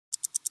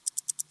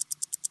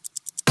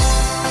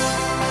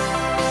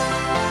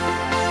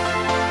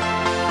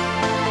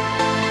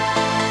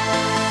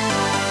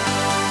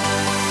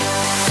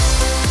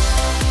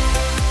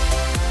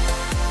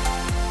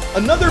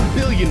Another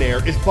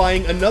billionaire is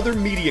buying another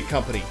media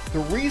company. The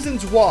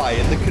reasons why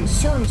and the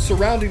concerns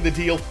surrounding the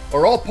deal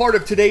are all part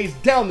of today's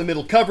Down the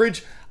Middle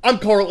coverage. I'm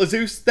Carl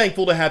Azuz,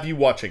 thankful to have you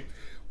watching.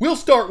 We'll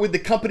start with the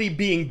company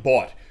being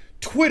bought.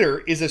 Twitter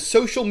is a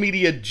social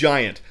media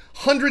giant.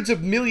 Hundreds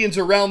of millions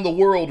around the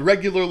world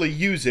regularly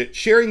use it,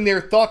 sharing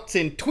their thoughts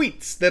in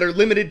tweets that are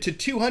limited to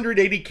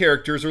 280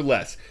 characters or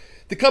less.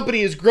 The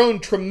company has grown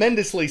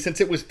tremendously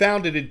since it was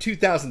founded in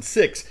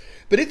 2006,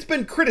 but it's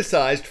been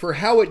criticized for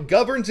how it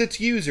governs its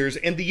users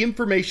and the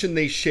information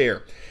they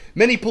share.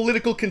 Many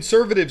political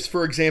conservatives,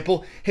 for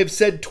example, have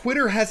said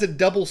Twitter has a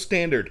double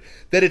standard,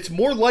 that it's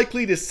more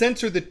likely to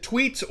censor the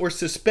tweets or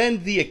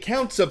suspend the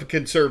accounts of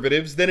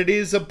conservatives than it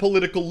is of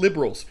political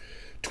liberals.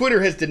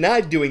 Twitter has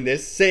denied doing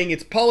this, saying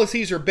its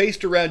policies are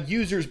based around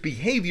users'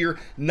 behavior,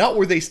 not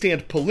where they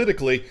stand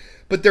politically,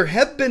 but there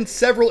have been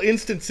several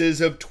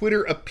instances of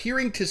Twitter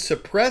appearing to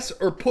suppress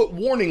or put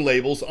warning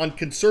labels on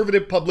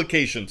conservative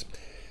publications.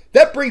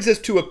 That brings us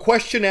to a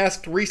question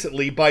asked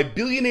recently by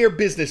billionaire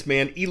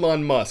businessman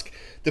Elon Musk.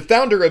 The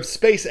founder of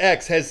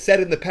SpaceX has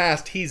said in the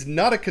past he's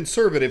not a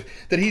conservative,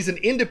 that he's an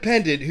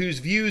independent whose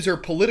views are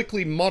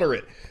politically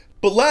moderate.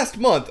 But last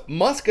month,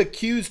 Musk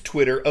accused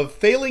Twitter of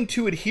failing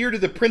to adhere to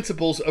the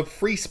principles of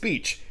free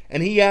speech,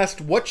 and he asked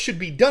what should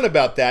be done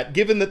about that,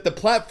 given that the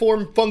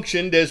platform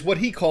functioned as what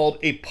he called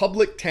a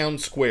public town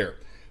square.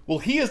 Well,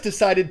 he has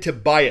decided to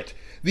buy it.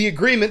 The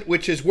agreement,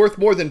 which is worth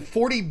more than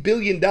 $40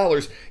 billion,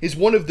 is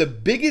one of the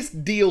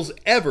biggest deals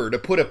ever to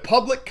put a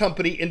public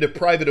company into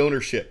private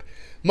ownership.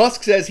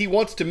 Musk says he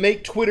wants to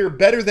make Twitter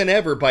better than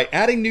ever by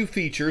adding new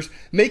features,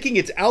 making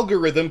its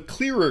algorithm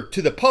clearer to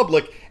the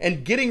public,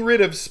 and getting rid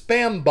of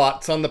spam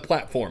bots on the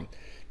platform.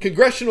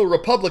 Congressional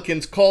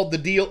Republicans called the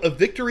deal a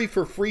victory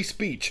for free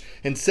speech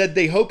and said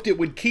they hoped it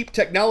would keep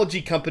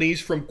technology companies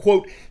from,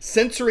 quote,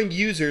 censoring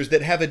users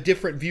that have a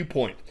different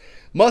viewpoint.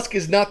 Musk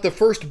is not the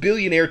first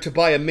billionaire to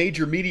buy a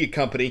major media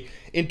company.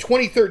 In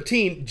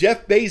 2013,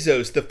 Jeff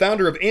Bezos, the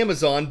founder of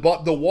Amazon,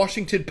 bought the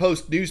Washington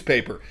Post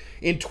newspaper.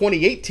 In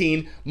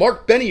 2018,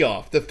 Mark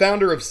Benioff, the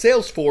founder of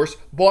Salesforce,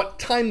 bought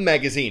Time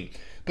magazine.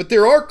 But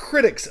there are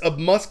critics of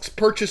Musk's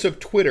purchase of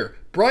Twitter.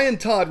 Brian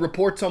Todd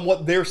reports on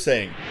what they're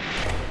saying.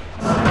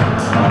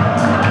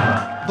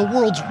 The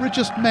world's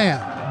richest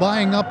man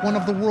buying up one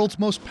of the world's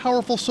most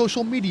powerful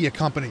social media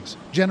companies,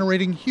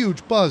 generating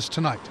huge buzz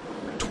tonight.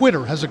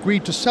 Twitter has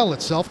agreed to sell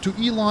itself to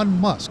Elon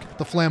Musk,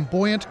 the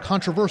flamboyant,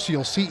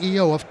 controversial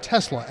CEO of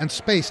Tesla and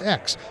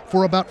SpaceX,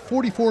 for about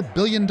 $44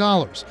 billion,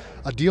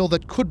 a deal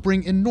that could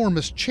bring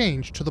enormous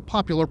change to the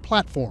popular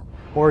platform.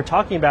 What we're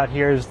talking about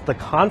here is the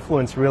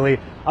confluence, really,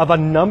 of a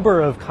number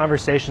of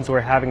conversations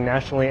we're having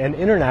nationally and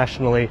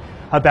internationally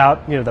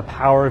about, the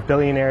power of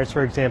billionaires,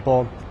 for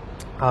example,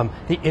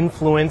 the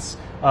influence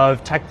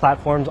of tech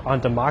platforms on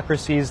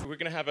democracies. We're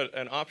going to have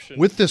an option.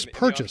 With this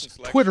purchase,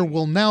 Twitter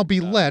will now be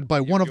led by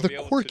one of the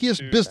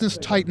quirkiest business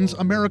titans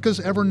America's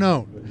ever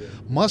known.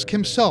 Musk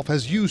himself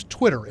has used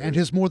Twitter and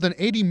his more than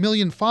 80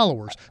 million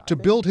followers to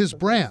build his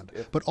brand,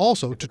 but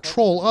also to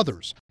troll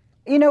others.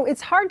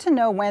 It's hard to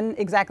know when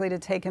exactly to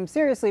take him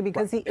seriously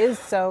because he is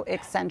so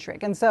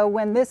eccentric. And so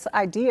when this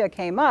idea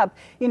came up,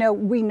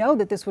 we know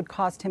that this would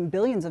cost him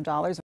billions of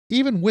dollars.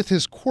 Even with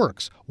his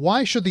quirks,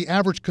 why should the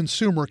average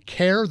consumer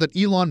care that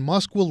Elon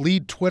Musk will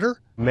lead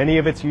Twitter? Many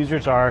of its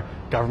users are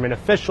government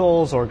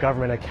officials or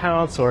government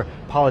accounts or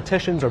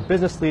politicians or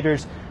business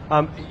leaders.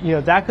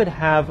 That could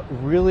have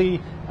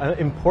really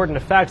important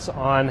effects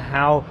on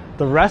how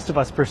the rest of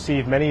us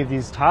perceive many of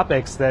these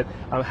topics that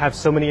have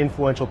so many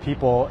influential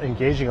people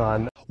engaging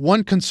on.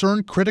 One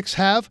concern critics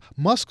have,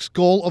 Musk's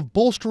goal of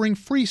bolstering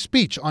free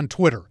speech on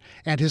Twitter,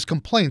 and his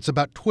complaints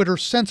about Twitter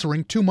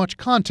censoring too much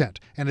content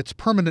and its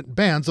permanent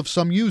bans of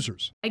some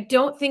users. I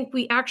don't think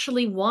we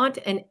actually want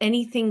an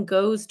anything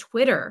goes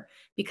Twitter,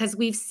 because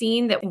we've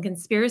seen that when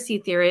conspiracy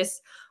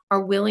theorists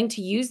are willing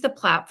to use the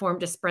platform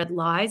to spread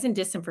lies and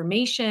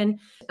disinformation,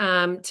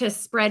 to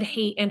spread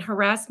hate and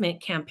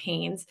harassment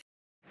campaigns.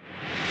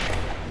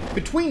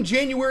 Between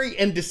January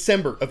and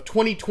December of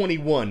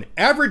 2021,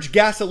 average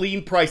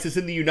gasoline prices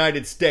in the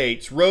United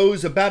States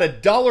rose about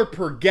 $1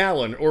 per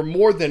gallon, or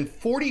more than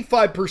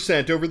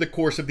 45% over the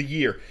course of the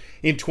year.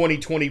 In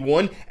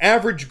 2021,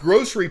 average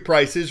grocery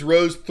prices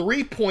rose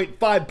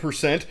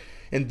 3.5%,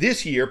 and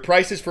this year,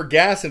 prices for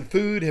gas and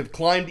food have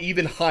climbed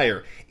even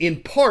higher,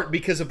 in part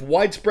because of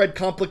widespread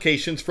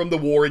complications from the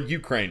war in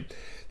Ukraine.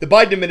 The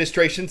Biden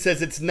administration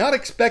says it's not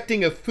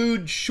expecting a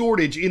food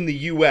shortage in the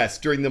U.S.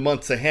 during the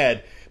months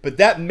ahead, but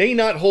that may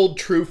not hold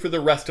true for the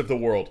rest of the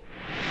world.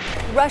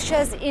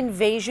 Russia's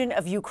invasion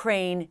of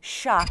Ukraine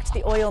shocked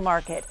the oil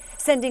market,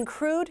 sending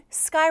crude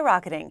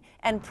skyrocketing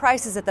and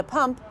prices at the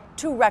pump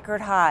to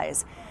record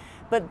highs.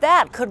 But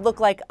that could look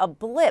like a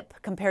blip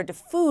compared to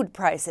food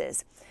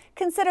prices.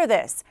 Consider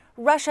this: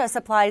 Russia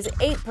supplies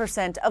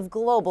 8% of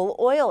global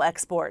oil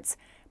exports,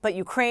 but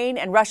Ukraine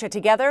and Russia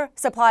together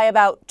supply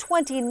about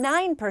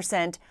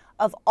 29%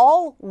 of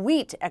all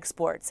wheat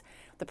exports.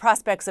 The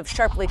prospects of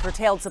sharply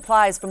curtailed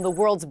supplies from the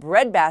world's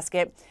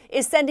breadbasket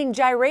is sending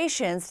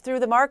gyrations through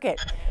the market.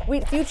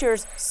 Wheat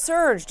futures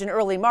surged in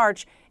early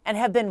March and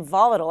have been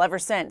volatile ever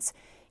since.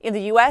 In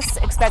the U.S.,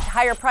 expect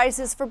higher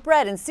prices for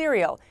bread and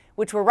cereal,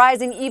 which were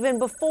rising even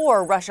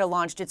before Russia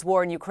launched its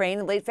war in Ukraine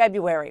in late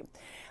February.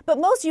 But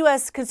most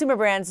U.S. consumer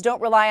brands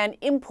don't rely on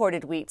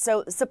imported wheat,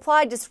 so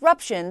supply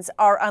disruptions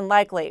are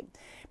unlikely.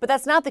 But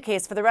that's not the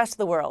case for the rest of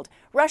the world.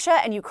 Russia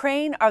and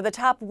Ukraine are the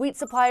top wheat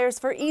suppliers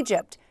for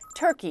Egypt,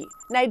 Turkey,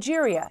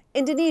 Nigeria,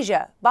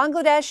 Indonesia,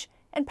 Bangladesh,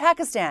 and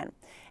Pakistan.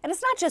 And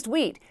it's not just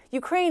wheat.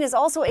 Ukraine is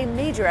also a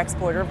major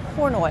exporter of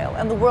corn oil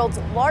and the world's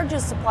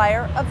largest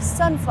supplier of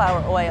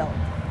sunflower oil.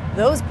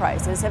 Those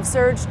prices have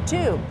surged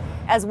too,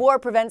 as war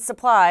prevents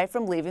supply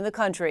from leaving the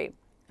country.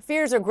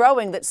 Fears are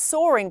growing that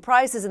soaring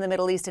prices in the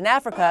Middle East and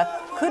Africa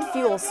could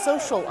fuel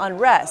social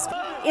unrest.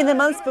 In the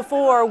months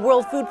before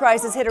world food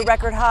prices hit a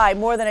record high,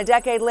 more than a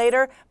decade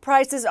later,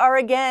 prices are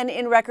again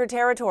in record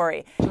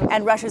territory.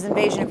 And Russia's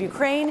invasion of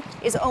Ukraine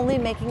is only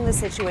making the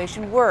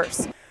situation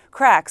worse.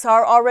 Cracks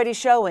are already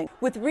showing,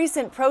 with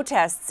recent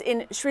protests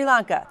in Sri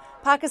Lanka,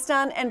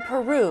 Pakistan, and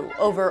Peru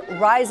over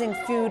rising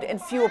food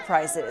and fuel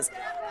prices.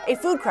 A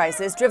food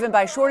crisis driven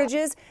by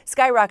shortages,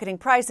 skyrocketing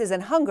prices,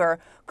 and hunger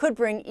could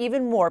bring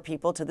even more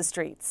people to the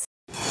streets.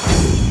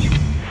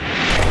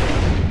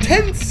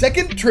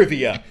 10-second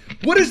trivia.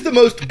 What is the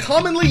most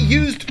commonly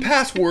used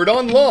password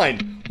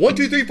online? 1,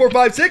 2, 3, 4,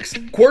 5, 6,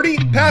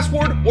 QWERTY,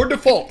 password, or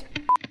default?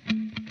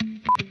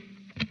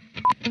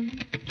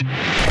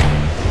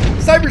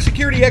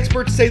 Cybersecurity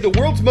experts say the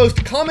world's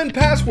most common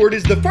password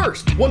is the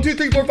first. 1, 2,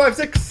 3, 4, 5,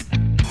 6.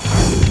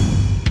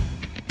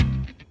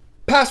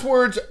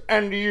 Passwords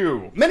and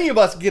you. Many of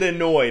us get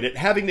annoyed at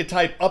having to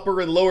type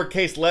upper and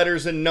lowercase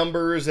letters and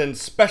numbers and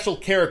special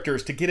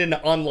characters to get into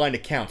online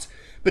accounts.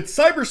 But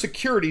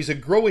cybersecurity is a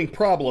growing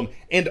problem,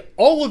 and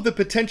all of the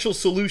potential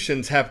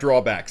solutions have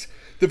drawbacks.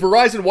 The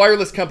Verizon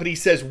Wireless company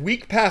says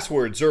weak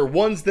passwords, or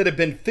ones that have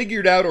been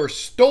figured out or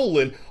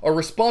stolen, are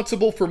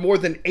responsible for more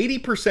than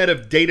 80%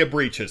 of data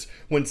breaches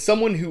when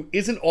someone who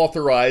isn't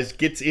authorized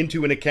gets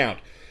into an account.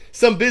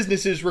 Some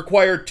businesses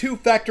require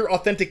two-factor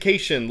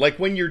authentication, like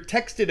when you're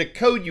texted a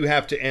code you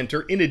have to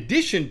enter in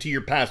addition to your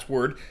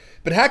password,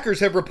 but hackers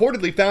have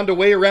reportedly found a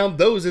way around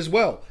those as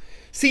well.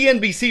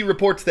 CNBC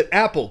reports that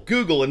Apple,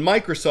 Google, and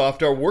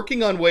Microsoft are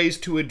working on ways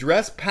to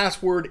address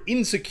password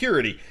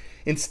insecurity.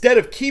 Instead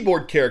of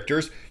keyboard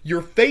characters,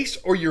 your face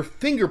or your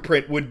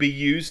fingerprint would be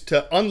used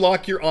to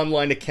unlock your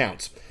online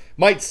accounts.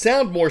 Might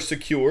sound more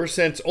secure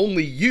since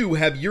only you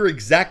have your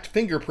exact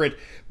fingerprint,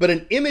 but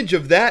an image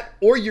of that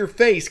or your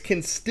face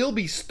can still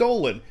be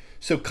stolen,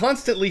 so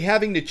constantly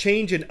having to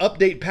change and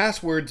update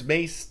passwords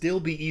may still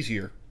be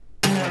easier.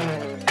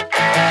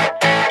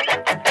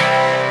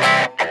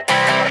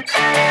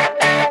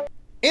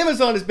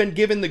 Amazon has been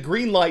given the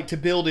green light to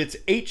build its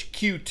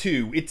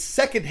HQ2, its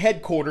second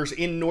headquarters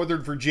in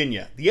Northern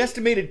Virginia. The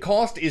estimated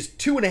cost is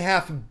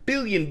 $2.5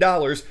 billion,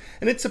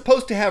 and it's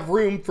supposed to have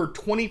room for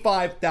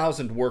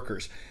 25,000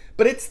 workers.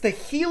 But it's the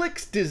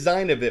Helix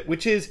design of it,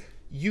 which is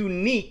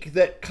unique,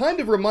 that kind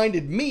of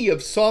reminded me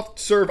of soft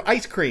serve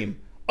ice cream.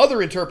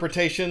 Other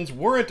interpretations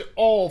weren't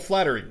all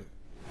flattering.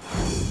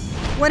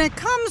 When it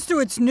comes to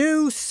its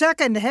new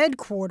second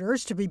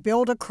headquarters to be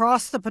built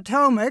across the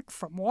Potomac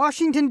from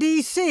Washington,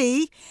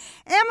 D.C.,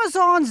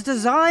 Amazon's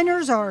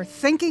designers are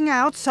thinking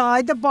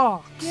outside the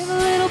box. Give a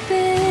little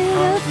bit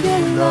of your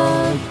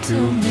love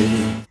to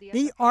me.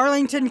 The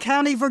Arlington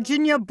County,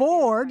 Virginia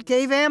board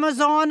gave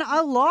Amazon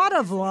a lot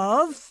of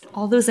love.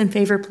 All those in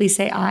favor, please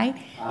say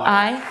aye.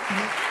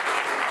 Aye.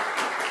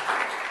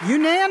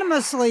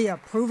 Unanimously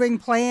approving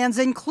plans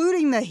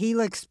including the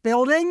Helix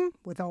building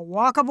with a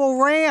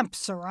walkable ramp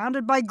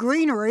surrounded by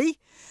greenery,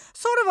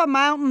 sort of a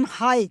mountain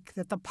hike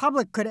that the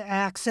public could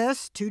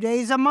access 2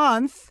 days a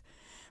month.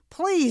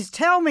 Please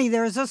tell me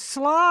there's a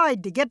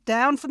slide to get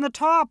down from the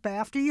top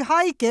after you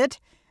hike it.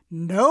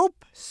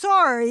 Nope,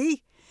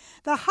 sorry.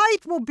 The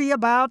height will be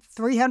about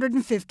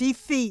 350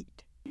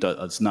 feet.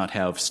 Does not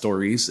have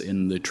stories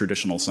in the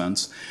traditional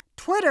sense.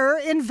 Twitter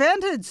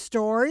invented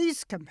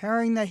stories,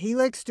 comparing the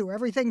Helix to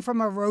everything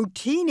from a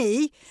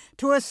rotini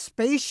to a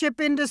spaceship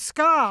in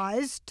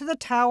disguise to the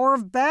Tower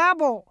of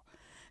Babel.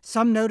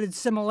 Some noted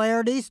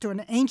similarities to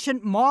an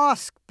ancient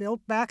mosque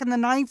built back in the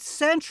 9th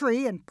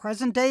century in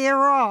present-day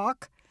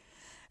Iraq.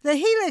 The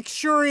Helix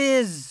sure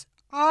is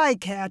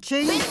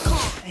eye-catching.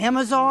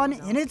 Amazon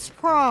in its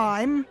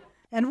prime.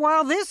 And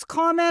while this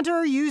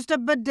commenter used a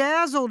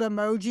bedazzled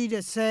emoji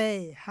to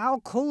say,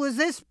 "How cool is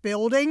this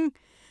building?"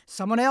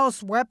 someone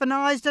else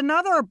weaponized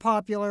another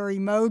popular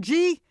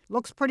emoji.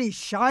 Looks pretty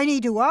shiny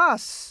to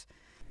us.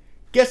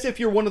 Guess if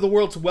you're one of the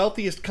world's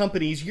wealthiest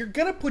companies, you're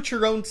gonna put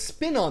your own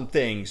spin on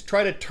things.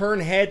 Try to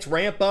turn heads,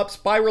 ramp up,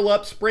 spiral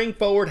up, spring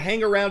forward,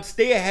 hang around,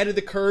 stay ahead of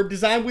the curve,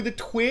 design with a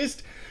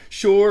twist.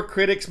 Sure,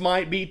 critics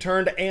might be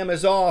turned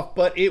Amaz off,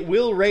 but it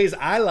will raise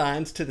eye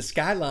lines to the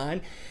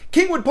skyline.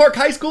 Kingwood Park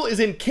High School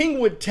is in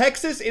Kingwood,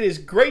 Texas. It is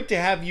great to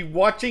have you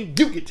watching.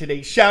 You get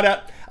today's shout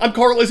out. I'm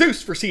Carl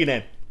Azuz for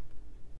CNN.